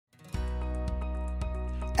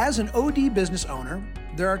As an OD business owner,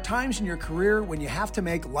 there are times in your career when you have to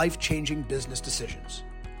make life-changing business decisions.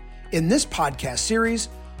 In this podcast series,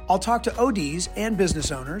 I'll talk to ODs and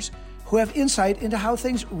business owners who have insight into how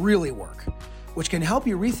things really work, which can help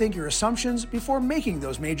you rethink your assumptions before making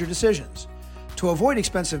those major decisions to avoid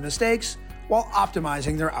expensive mistakes while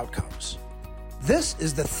optimizing their outcomes. This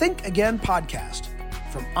is the Think Again podcast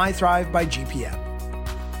from iThrive by GPN.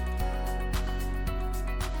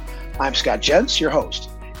 I'm Scott Jentz, your host,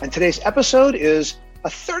 and today's episode is a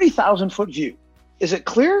 30,000-foot view. Is it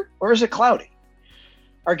clear or is it cloudy?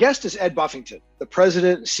 Our guest is Ed Buffington, the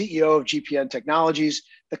president and CEO of GPN Technologies,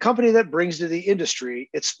 the company that brings to the industry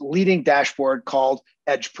its leading dashboard called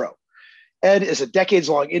Edge Pro. Ed is a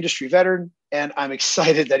decades-long industry veteran, and I'm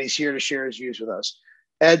excited that he's here to share his views with us.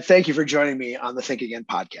 Ed, thank you for joining me on the Think Again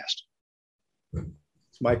podcast.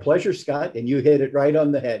 It's my pleasure, Scott, and you hit it right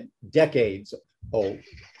on the head. Decades old.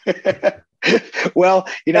 Well,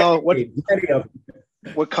 you know,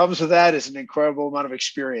 what comes with that is an incredible amount of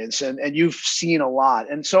experience, and you've seen a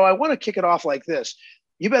lot. And so I want to kick it off like this.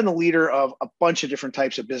 You've been the leader of a bunch of different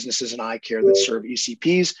types of businesses in eye care that serve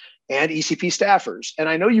ECPs and ECP staffers. And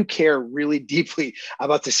I know you care really deeply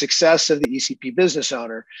about the success of the ECP business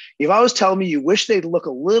owner. You've always told me you wish they'd look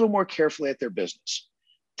a little more carefully at their business.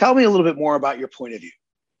 Tell me a little bit more about your point of view.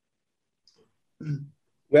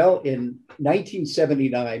 Well, in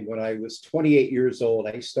 1979, when I was 28 years old,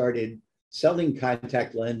 I started selling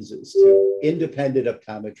contact lenses to independent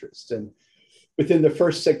optometrists. And within the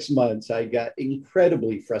first 6 months, I got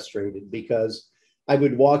incredibly frustrated because I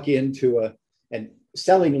would walk into and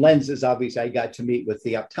selling lenses, obviously, I got to meet with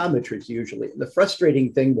the optometrists usually. And the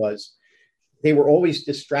frustrating thing was they were always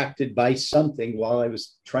distracted by something while I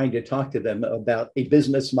was trying to talk to them about a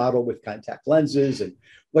business model with contact lenses and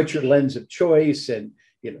what's your lens of choice. And,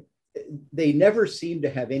 you know, they never seemed to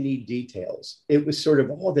have any details. It was sort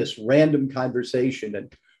of all this random conversation.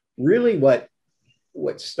 And really what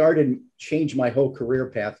started changed my whole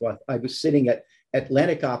career path. I was sitting at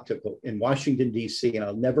Atlantic Optical in Washington, D.C., and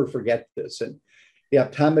I'll never forget this. And the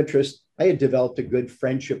optometrist, I had developed a good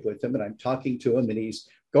friendship with him, and I'm talking to him, and he's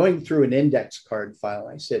going through an index card file.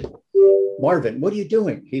 I said, Marvin, what are you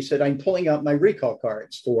doing? He said, I'm pulling out my recall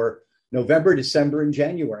cards for November, December, and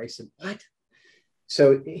January. I said, what?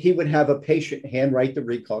 So he would have a patient handwrite the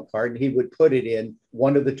recall card, and he would put it in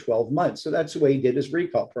one of the 12 months. So that's the way he did his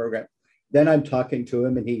recall program. Then I'm talking to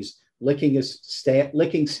him, and he's licking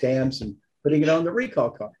stamps and putting it on the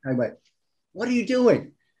recall card. I went, what are you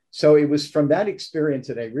doing? So it was from that experience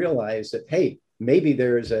that I realized that, hey, maybe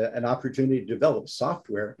there is an opportunity to develop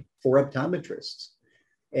software for optometrists.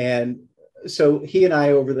 And so he and I,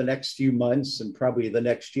 over the next few months and probably the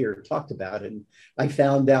next year, talked about it. And I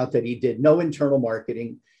found out that he did no internal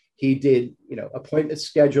marketing. He did, appointment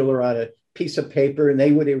scheduler on a piece of paper, and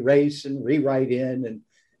they would erase and rewrite in. And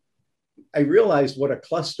I realized what a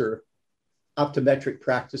cluster optometric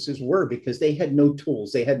practices were because they had no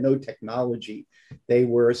tools, they had no technology. They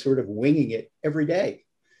were sort of winging it every day.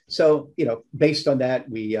 So, based on that,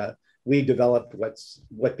 we developed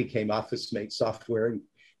what became OfficeMate software and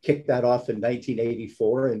kicked that off in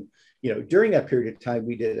 1984. And, during that period of time,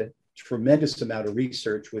 we did a tremendous amount of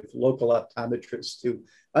research with local optometrists to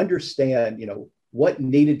understand, what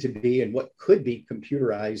needed to be and what could be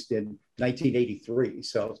computerized in 1983.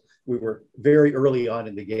 So we were very early on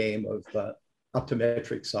in the game of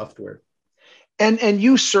optometric software. And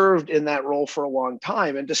you served in that role for a long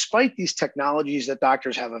time. And despite these technologies that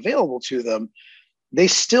doctors have available to them, they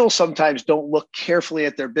still sometimes don't look carefully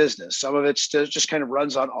at their business. Some of it just kind of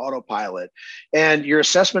runs on autopilot. And your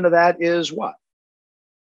assessment of that is what?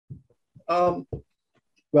 Well,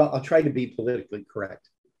 I'll try to be politically correct.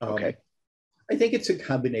 Okay. I think it's a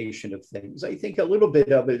combination of things. I think a little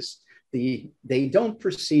bit of it is they don't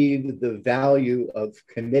perceive the value of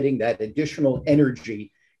committing that additional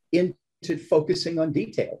energy into focusing on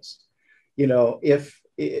details.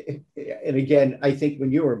 And again, I think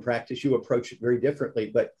when you were in practice, you approach it very differently.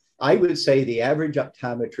 But I would say the average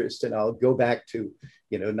optometrist, and I'll go back to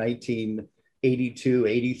 1982,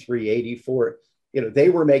 83, 84. They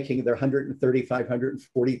were making their $135,000,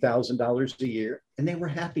 $140,000 a year, and they were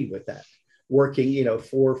happy with that, working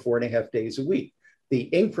 4.5 days a week. The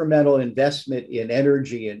incremental investment in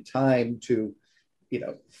energy and time to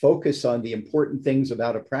focus on the important things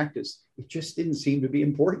about a practice, it just didn't seem to be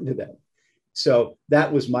important to them. So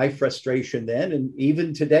that was my frustration then. And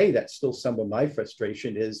even today, that's still some of my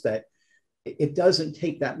frustration, is that it doesn't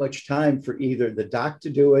take that much time for either the doc to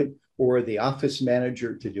do it or the office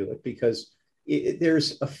manager to do it, because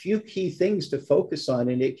there's a few key things to focus on,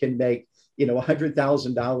 and it can make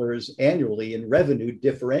 $100,000 annually in revenue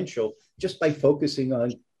differential just by focusing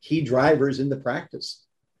on key drivers in the practice.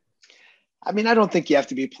 I mean, I don't think you have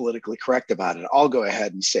to be politically correct about it. I'll go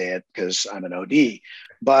ahead and say it because I'm an OD.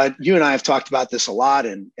 But you and I have talked about this a lot,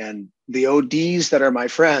 and the ODs that are my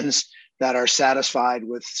friends that are satisfied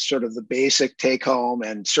with sort of the basic take home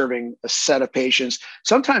and serving a set of patients,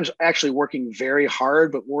 sometimes actually working very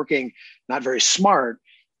hard, but working not very smart,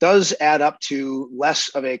 does add up to less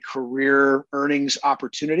of a career earnings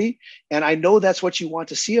opportunity. And I know that's what you want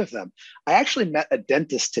to see of them. I actually met a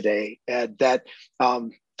dentist today that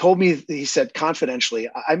told me, he said confidentially,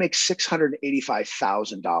 I make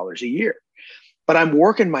 $685,000 a year, but I'm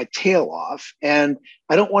working my tail off and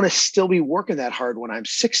I don't want to still be working that hard when I'm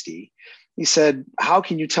 60. He said, how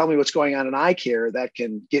can you tell me what's going on in eye care that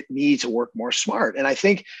can get me to work more smart? And I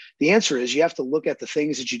think the answer is you have to look at the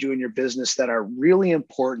things that you do in your business that are really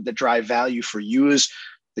important, that drive value for you as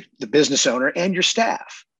the business owner and your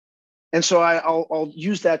staff. And so I'll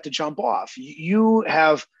use that to jump off. You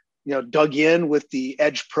have dug in with the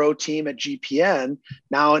Edge Pro team at GPN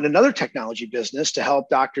now in another technology business to help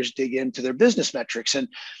doctors dig into their business metrics. And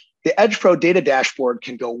the Edge Pro data dashboard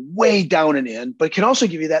can go way down and in, but it can also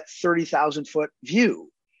give you that 30,000 foot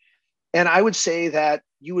view. And I would say that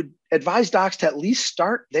you would advise docs to at least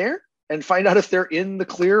start there and find out if they're in the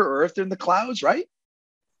clear or if they're in the clouds, right?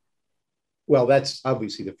 Well, that's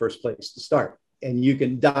obviously the first place to start. And you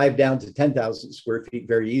can dive down to 10,000 square feet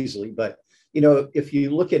very easily. But, if you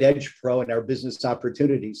look at Edge Pro and our business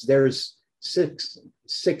opportunities, there's six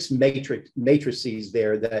matrices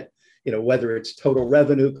there that, whether it's total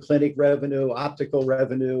revenue, clinic revenue, optical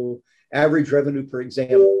revenue, average revenue per exam,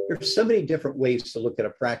 there's so many different ways to look at a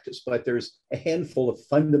practice, but there's a handful of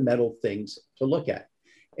fundamental things to look at.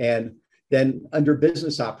 And then under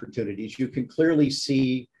business opportunities, you can clearly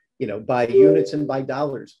see, by units and by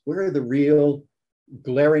dollars, where are the real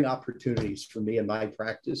glaring opportunities for me in my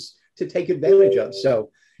practice to take advantage of.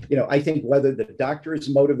 So, I think whether the doctor is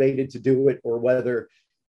motivated to do it or whether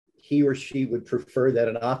he or she would prefer that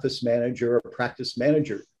an office manager or practice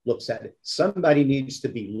manager looks at it, somebody needs to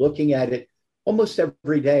be looking at it almost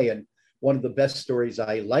every day. And one of the best stories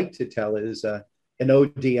I like to tell is an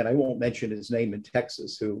OD, and I won't mention his name, in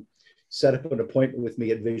Texas, who set up an appointment with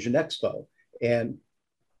me at Vision Expo. And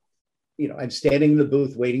I'm standing in the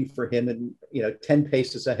booth waiting for him, and 10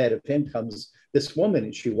 paces ahead of him comes this woman,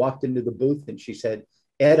 and she walked into the booth and she said,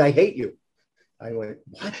 "Ed, I hate you." I went,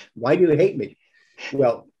 "What? Why do you hate me?"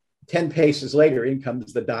 Well, 10 paces later, in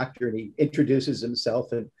comes the doctor and he introduces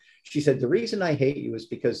himself. And she said, "The reason I hate you is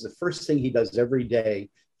because the first thing he does every day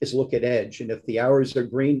is look at Edge. And if the hours are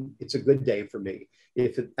green, it's a good day for me.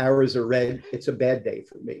 If the hours are red, it's a bad day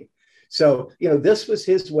for me." So, this was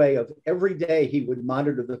his way of every day he would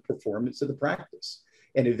monitor the performance of the practice.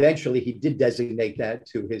 And eventually he did designate that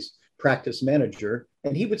to his practice manager,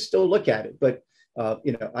 and he would still look at it. But,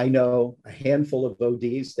 I know a handful of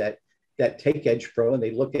ODs that take Edge Pro, and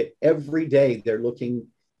they look at every day. They're looking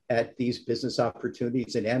at these business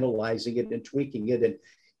opportunities and analyzing it and tweaking it and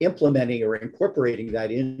implementing or incorporating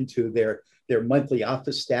that into their monthly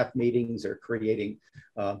office staff meetings, or creating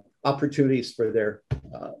opportunities for their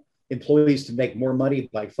employees to make more money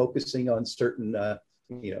by focusing on certain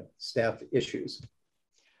staff issues.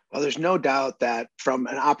 Well, there's no doubt that from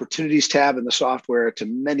an opportunities tab in the software to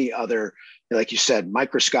many other, like you said,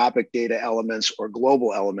 microscopic data elements or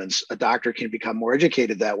global elements, a doctor can become more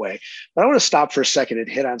educated that way. But I want to stop for a second and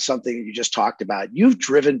hit on something that you just talked about. You've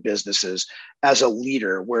driven businesses as a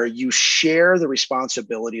leader where you share the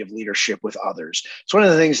responsibility of leadership with others. It's one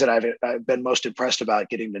of the things that I've been most impressed about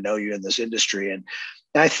getting to know you in this industry. And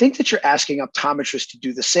I think that you're asking optometrists to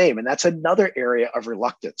do the same. And that's another area of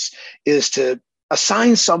reluctance, is to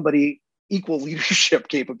assign somebody equal leadership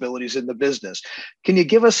capabilities in the business. Can you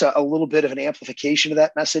give us a little bit of an amplification of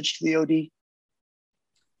that message to the OD?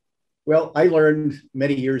 Well, I learned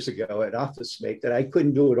many years ago at OfficeMate that I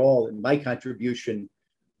couldn't do it all, and my contribution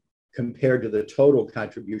compared to the total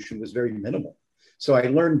contribution was very minimal. So I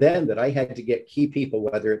learned then that I had to get key people,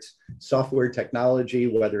 whether it's software technology,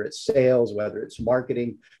 whether it's sales, whether it's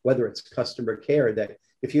marketing, whether it's customer care, that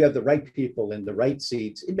if you have the right people in the right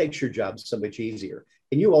seats, it makes your job so much easier.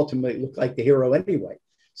 And you ultimately look like the hero anyway.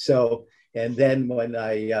 So, and then when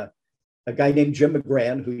a guy named Jim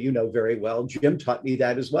McGran, who you know very well, Jim taught me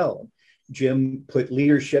that as well. Jim put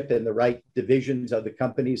leadership in the right divisions of the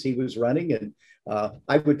companies he was running. And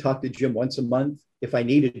I would talk to Jim once a month if I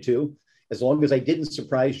needed to, as long as I didn't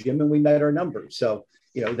surprise Jim and we met our numbers. So,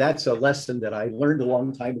 that's a lesson that I learned a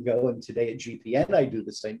long time ago. And today at GPN, I do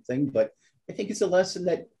the same thing. But I think it's a lesson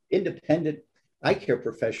that independent eye care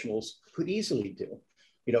professionals could easily do.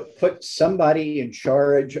 put somebody in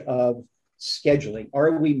charge of scheduling.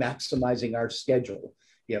 Are we maximizing our schedule?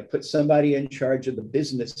 Put somebody in charge of the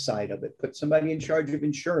business side of it. Put somebody in charge of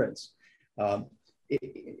insurance. The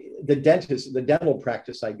dental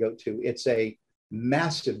practice I go to, it's a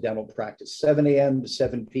massive dental practice, 7 a.m. to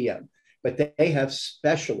 7 p.m. But they have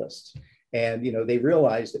specialists, and they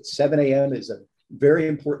realize that 7 a.m. is a very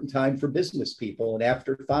important time for business people, and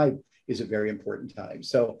after 5 is a very important time.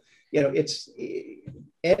 So it's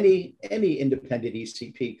any independent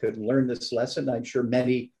ECP could learn this lesson. I'm sure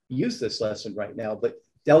many use this lesson right now, but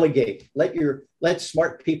delegate. Let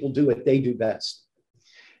smart people do what they do best.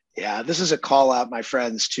 Yeah, this is a call out, my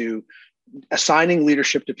friends, to assigning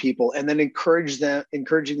leadership to people and then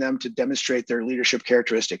encouraging them to demonstrate their leadership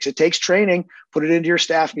characteristics. It takes training. Put it into your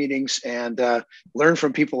staff meetings and learn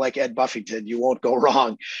from people like Ed Buffington. You won't go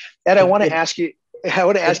wrong. Ed, I want to ask you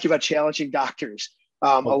about challenging doctors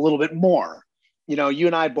a little bit more. You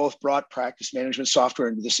and I both brought practice management software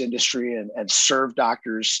into this industry and served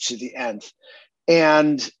doctors to the nth.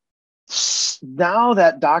 And now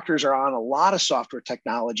that doctors are on a lot of software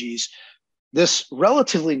technologies, this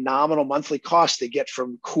relatively nominal monthly cost they get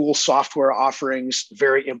from cool software offerings,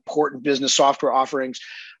 very important business software offerings,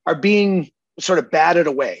 are being sort of batted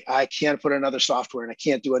away. I can't put another software and I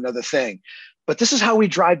can't do another thing. But this is how we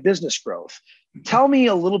drive business growth. Tell me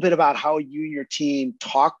a little bit about how you and your team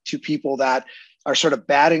talk to people that are sort of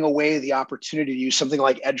batting away the opportunity to use something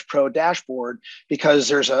like Edge Pro Dashboard because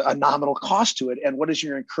there's a nominal cost to it. And what is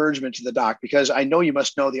your encouragement to the doc? Because I know you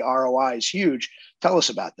must know the ROI is huge. Tell us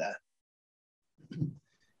about that.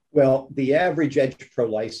 Well, the average Edge Pro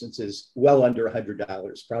license is well under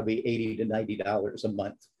 $100, probably $80 to $90 a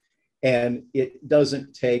month. And it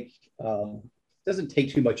doesn't take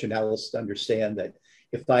too much analysis to understand that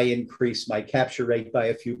if I increase my capture rate by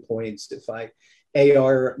a few points, if I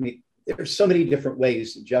AR, there's so many different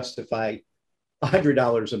ways to justify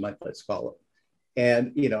 $100 a month, let's call it.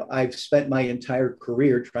 And, I've spent my entire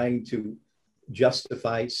career trying to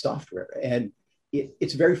justify software, and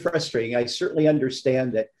it's very frustrating. I certainly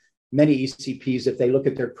understand that many ECPs, if they look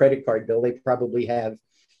at their credit card bill, they probably have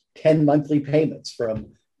 10 monthly payments from,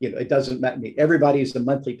 it doesn't matter. Everybody's a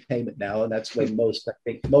monthly payment now. And that's the way I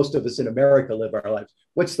think most of us in America live our lives.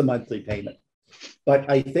 What's the monthly payment? But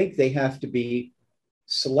I think they have to be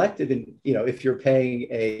selected. And, if you're paying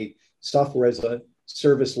a software as a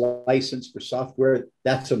service license for software,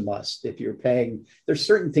 that's a must. If you're paying, there's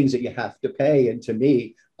certain things that you have to pay. And to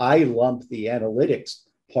me, I lump the analytics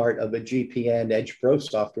part of a GPN Edge Pro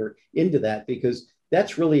software into that because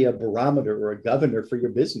that's really a barometer or a governor for your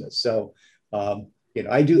business. So,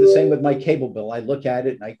 I do the same with my cable bill. I look at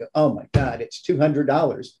it and I go, oh my God, it's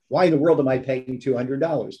 $200. Why in the world am I paying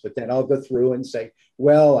 $200? But then I'll go through and say,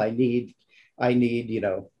 well, I need,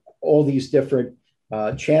 all these different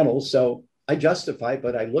channels. So I justify,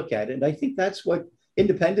 but I look at it. And I think that's what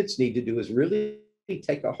independents need to do is really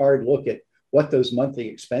take a hard look at what those monthly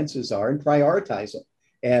expenses are and prioritize them.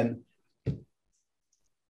 And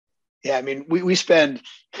yeah, I mean, we spend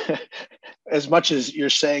as much as you're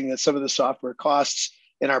saying that some of the software costs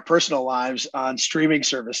in our personal lives on streaming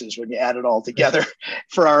services when you add it all together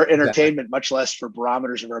for our entertainment, much less for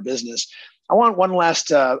barometers of our business. I want one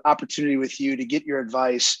last opportunity with you to get your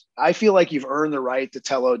advice. I feel like you've earned the right to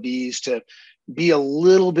tell ODs to be a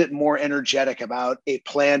little bit more energetic about a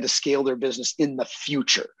plan to scale their business in the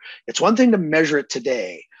future. It's one thing to measure it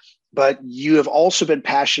today, but you have also been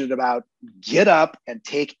passionate about get up and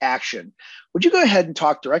take action. Would you go ahead and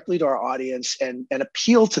talk directly to our audience and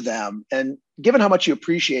appeal to them? And given how much you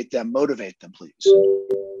appreciate them, motivate them, please.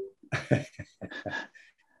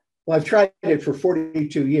 Well, I've tried it for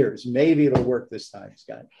 42 years. Maybe it'll work this time,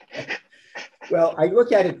 Scott. Well, I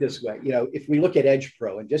look at it this way. If we look at Edge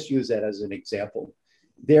Pro and just use that as an example,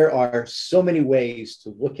 there are so many ways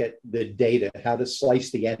to look at the data, how to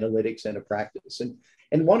slice the analytics in a practice.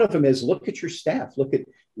 And one of them is look at your staff, look at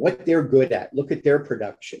what they're good at, look at their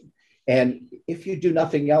production. And if you do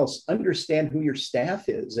nothing else, understand who your staff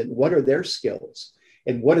is and what are their skills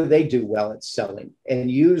and what do they do well at selling,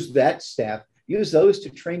 and use that staff, use those to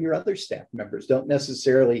train your other staff members. Don't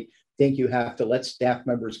necessarily think you have to let staff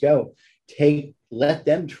members go. Let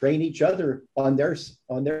them train each other on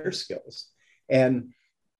their skills. And,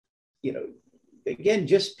 again,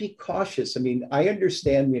 just be cautious. I mean, I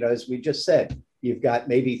understand, as we just said, you've got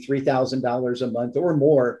maybe $3,000 a month or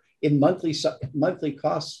more in monthly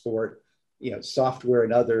costs for, software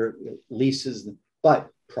and other leases, but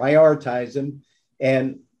prioritize them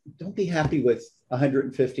and don't be happy with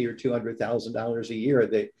 $150,000 or $200,000 a year.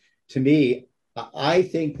 That, to me, I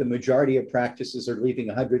think the majority of practices are leaving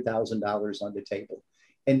 $100,000 on the table.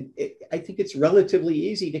 I think it's relatively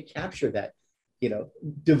easy to capture that.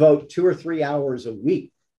 Devote 2 or 3 hours a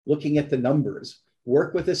week looking at the numbers,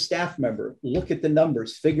 work with a staff member, look at the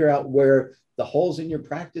numbers, figure out where the holes in your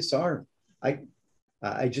practice are.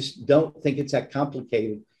 I just don't think it's that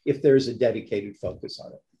complicated if there's a dedicated focus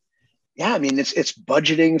on it. Yeah, I mean, it's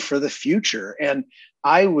budgeting for the future. And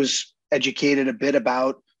I was educated a bit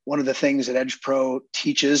about one of the things that Edge Pro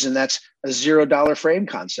teaches, and that's a $0 frame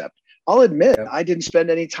concept. I'll admit, I didn't spend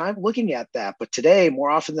any time looking at that. But today, more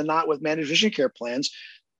often than not, with managed vision care plans,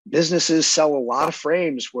 businesses sell a lot of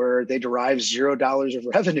frames where they derive $0 of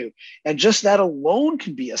revenue. And just that alone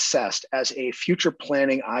can be assessed as a future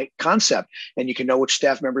planning concept. And you can know which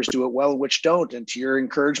staff members do it well and which don't. And to your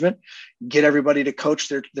encouragement, get everybody to coach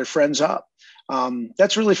their friends up.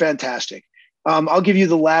 That's really fantastic. I'll give you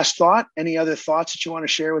the last thought. Any other thoughts that you want to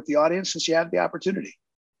share with the audience since you have the opportunity?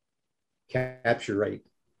 Capture rate.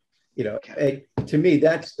 To me,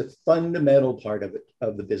 that's the fundamental part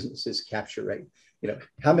of the business is capture rate.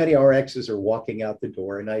 How many RXs are walking out the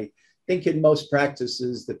door? And I think in most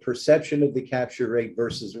practices, the perception of the capture rate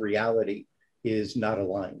versus reality is not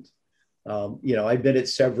aligned. I've been at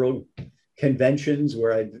several conventions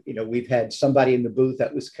where we've had somebody in the booth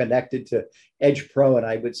that was connected to Edge Pro, and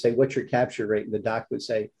I would say, "What's your capture rate?" And the doc would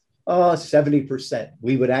say, "Oh, 70%.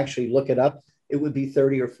 We would actually look it up. It would be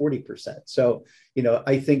 30 or 40%. So,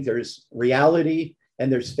 I think there's reality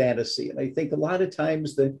and there's fantasy. And I think a lot of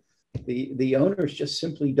times the owners just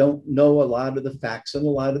simply don't know a lot of the facts and a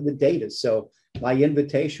lot of the data. So my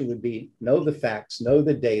invitation would be know the facts, know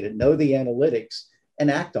the data, know the analytics, and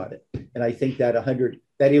act on it. And I think that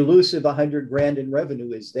that elusive 100 grand in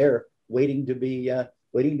revenue is there waiting to be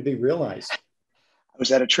realized. I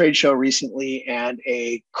was at a trade show recently, and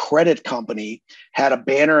a credit company had a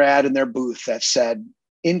banner ad in their booth that said,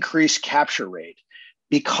 "Increase capture rate."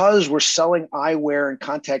 Because we're selling eyewear and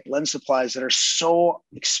contact lens supplies that are so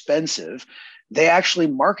expensive, they actually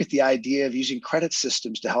market the idea of using credit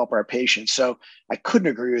systems to help our patients. So I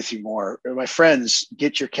couldn't agree with you more. My friends,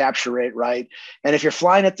 get your capture rate right. And if you're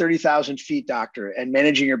flying at 30,000 feet, doctor, and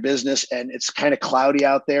managing your business and it's kind of cloudy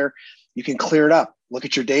out there, you can clear it up. Look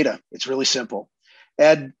at your data. It's really simple.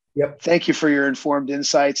 Ed, Thank you for your informed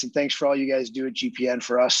insights, and thanks for all you guys do at GPN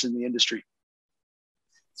for us in the industry.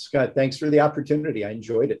 Scott, thanks for the opportunity. I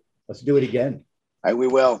enjoyed it. Let's do it again. We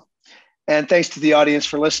will. And thanks to the audience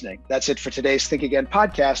for listening. That's it for today's Think Again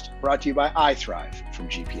podcast, brought to you by iThrive from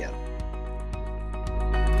GPN.